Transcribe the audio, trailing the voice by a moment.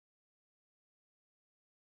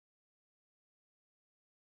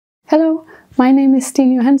Hello, my name is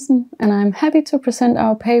Stine Johansen, and I'm happy to present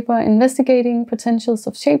our paper investigating potentials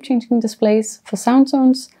of shape-changing displays for sound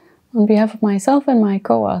zones on behalf of myself and my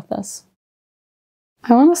co-authors.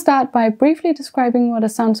 I want to start by briefly describing what a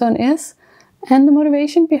sound zone is and the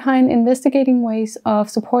motivation behind investigating ways of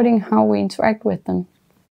supporting how we interact with them.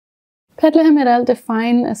 Pedlehem et al.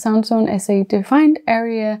 Define a sound zone as a defined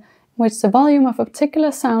area in which the volume of a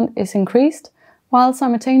particular sound is increased while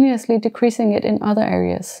simultaneously decreasing it in other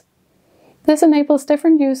areas. This enables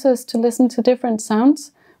different users to listen to different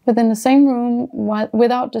sounds within the same room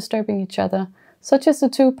without disturbing each other, such as the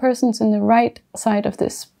two persons in the right side of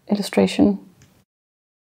this illustration.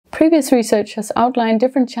 Previous research has outlined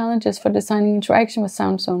different challenges for designing interaction with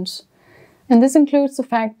sound zones, and this includes the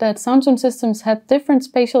fact that sound zone systems have different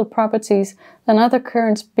spatial properties than other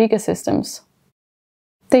current speaker systems.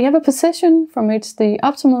 They have a position from which the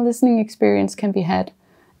optimal listening experience can be had,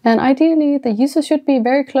 and ideally the user should be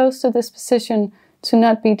very close to this position to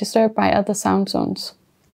not be disturbed by other sound zones.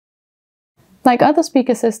 Like other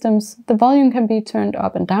speaker systems, the volume can be turned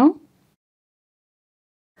up and down.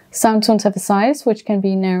 Sound zones have a size which can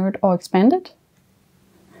be narrowed or expanded.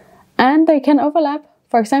 And they can overlap.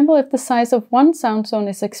 For example, if the size of one sound zone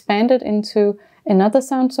is expanded into another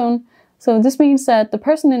sound zone, so this means that the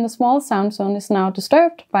person in the small sound zone is now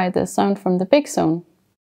disturbed by the sound from the big zone.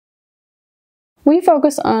 We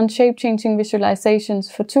focus on shape-changing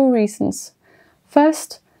visualizations for two reasons.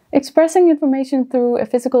 First, expressing information through a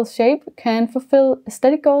physical shape can fulfill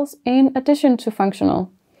aesthetic goals in addition to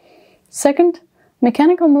functional. Second,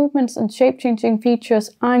 mechanical movements and shape-changing features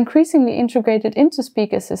are increasingly integrated into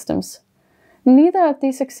speaker systems. Neither of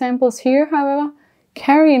these examples here, however,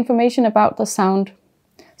 carry information about the sound.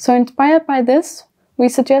 So inspired by this, we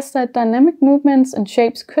suggest that dynamic movements and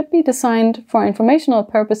shapes could be designed for informational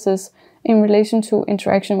purposes in relation to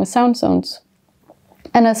interaction with sound zones.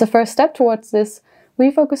 And as a first step towards this,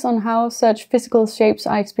 we focus on how such physical shapes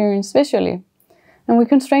are experienced visually, and we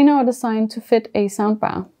constrain our design to fit a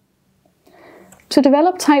soundbar. To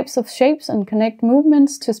develop types of shapes and connect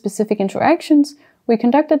movements to specific interactions, we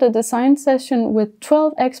conducted a design session with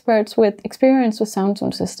 12 experts with experience with sound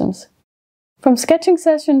zone systems. From sketching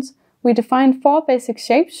sessions, we defined 4 basic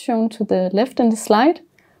shapes shown to the left in the slide.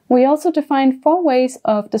 We also defined 4 ways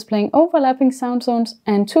of displaying overlapping sound zones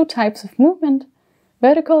and 2 types of movement: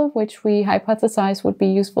 vertical, which we hypothesize would be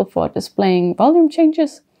useful for displaying volume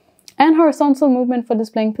changes, and horizontal movement for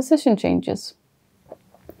displaying position changes.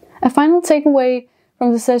 A final takeaway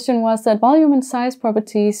from the session was that volume and size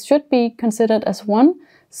properties should be considered as one,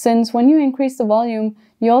 since when you increase the volume,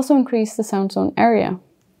 you also increase the sound zone area.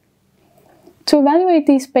 To evaluate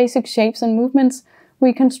these basic shapes and movements,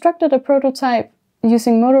 we constructed a prototype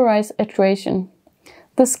using motorized actuation.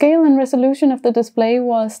 The scale and resolution of the display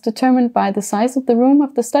was determined by the size of the room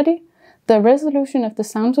of the study, the resolution of the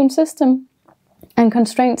sound zone system, and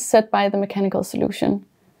constraints set by the mechanical solution.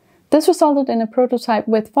 This resulted in a prototype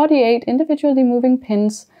with 48 individually moving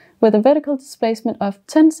pins with a vertical displacement of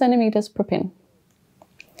 10 centimeters per pin.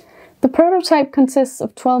 The prototype consists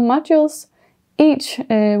of 12 modules, each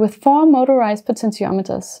with 4 motorized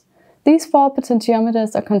potentiometers. These 4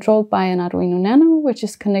 potentiometers are controlled by an Arduino Nano, which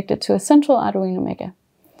is connected to a central Arduino Mega.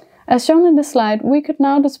 As shown in this slide, we could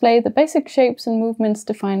now display the basic shapes and movements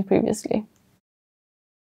defined previously.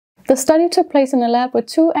 The study took place in a lab with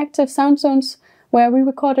 2 active sound zones, where we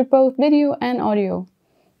recorded both video and audio.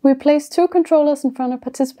 We placed 2 controllers in front of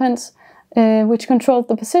participants, which controlled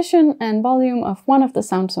the position and volume of one of the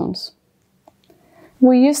sound zones.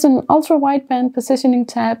 We used an ultra-wideband positioning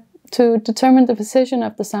tab to determine the position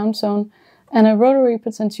of the sound zone and a rotary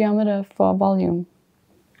potentiometer for volume.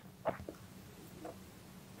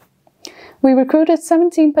 We recruited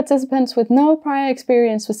 17 participants with no prior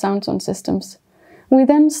experience with sound zone systems. We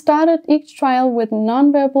then started each trial with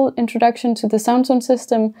non-verbal introduction to the sound zone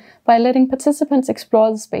system by letting participants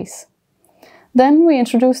explore the space. Then we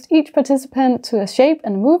introduced each participant to a shape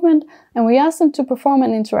and a movement, and we asked them to perform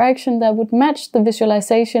an interaction that would match the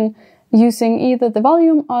visualization using either the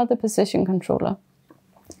volume or the position controller.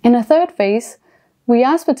 In a third phase, we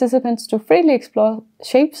asked participants to freely explore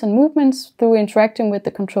shapes and movements through interacting with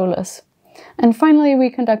the controllers. And finally, we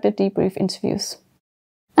conducted debrief interviews.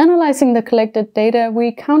 Analyzing the collected data,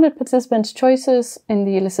 we counted participants' choices in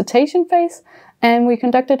the elicitation phase, and we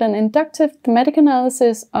conducted an inductive thematic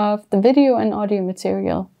analysis of the video and audio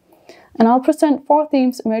material. And I'll present 4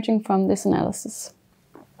 themes emerging from this analysis.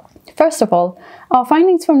 First of all, our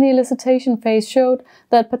findings from the elicitation phase showed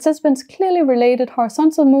that participants clearly related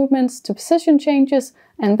horizontal movements to position changes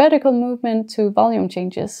and vertical movement to volume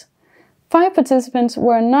changes. 5 participants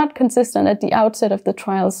were not consistent at the outset of the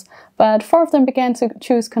trials, but 4 of them began to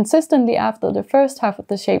choose consistently after the first half of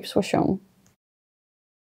the shapes were shown.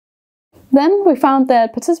 Then we found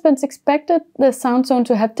that participants expected the sound zone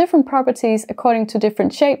to have different properties according to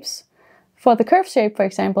different shapes. For the curve shape, for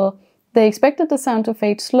example, they expected the sound to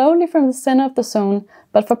fade slowly from the center of the zone,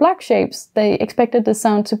 but for block shapes, they expected the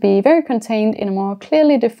sound to be very contained in a more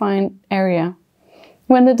clearly defined area.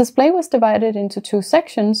 When the display was divided into 2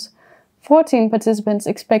 sections, 14 participants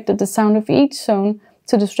expected the sound of each zone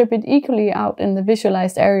to distribute equally out in the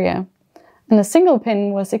visualized area, and a single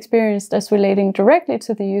pin was experienced as relating directly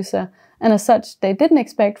to the user, and as such they didn't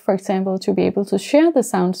expect, for example, to be able to share the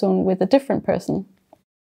sound zone with a different person.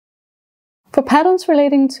 For patterns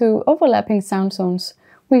relating to overlapping sound zones,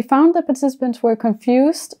 we found that participants were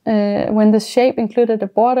confused when the shape included a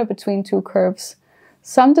border between 2 curves.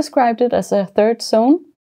 Some described it as a third zone.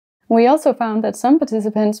 We also found that some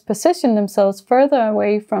participants positioned themselves further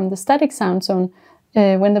away from the static sound zone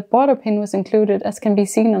when the border pin was included, as can be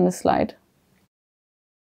seen on the slide.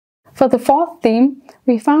 For the 4th theme,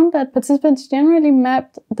 we found that participants generally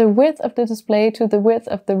mapped the width of the display to the width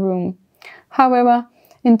of the room. However,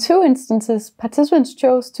 in 2 instances, participants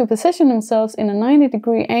chose to position themselves in a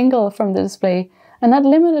 90-degree angle from the display, and that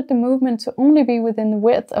limited the movement to only be within the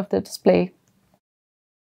width of the display.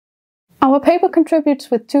 Our paper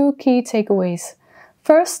contributes with 2 key takeaways.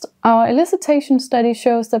 First, our elicitation study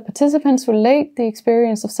shows that participants relate the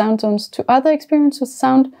experience of sound zones to other experiences with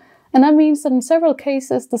sound, and that means that in several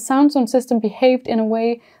cases the sound zone system behaved in a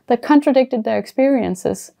way that contradicted their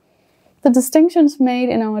experiences. The distinctions made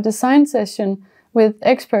in our design session with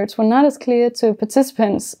experts were not as clear to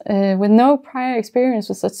participants with no prior experience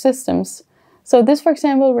with such systems. So this, for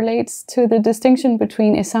example, relates to the distinction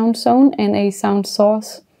between a sound zone and a sound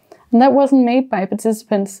source. And that wasn't made by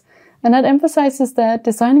participants, and that emphasizes that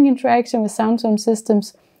designing interaction with sound zone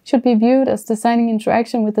systems should be viewed as designing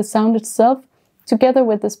interaction with the sound itself, together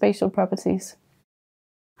with the spatial properties.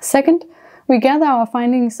 Second, we gather our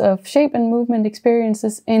findings of shape and movement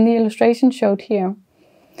experiences in the illustration showed here.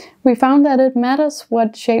 We found that it matters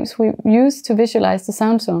what shapes we use to visualize the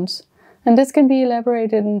sound zones, and this can be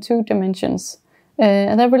elaborated in 2 dimensions.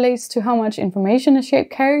 And that relates to how much information a shape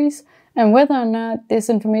carries, and whether or not this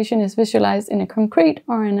information is visualized in a concrete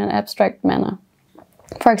or in an abstract manner.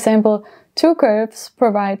 For example, 2 curves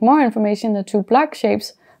provide more information than 2 block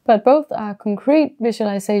shapes, but both are concrete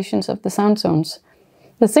visualizations of the sound zones.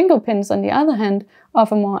 The single pins, on the other hand,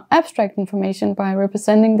 offer more abstract information by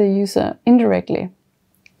representing the user indirectly.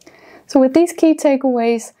 So with these key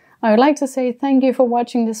takeaways, I would like to say thank you for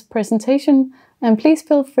watching this presentation, and please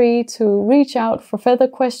feel free to reach out for further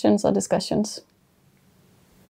questions or discussions.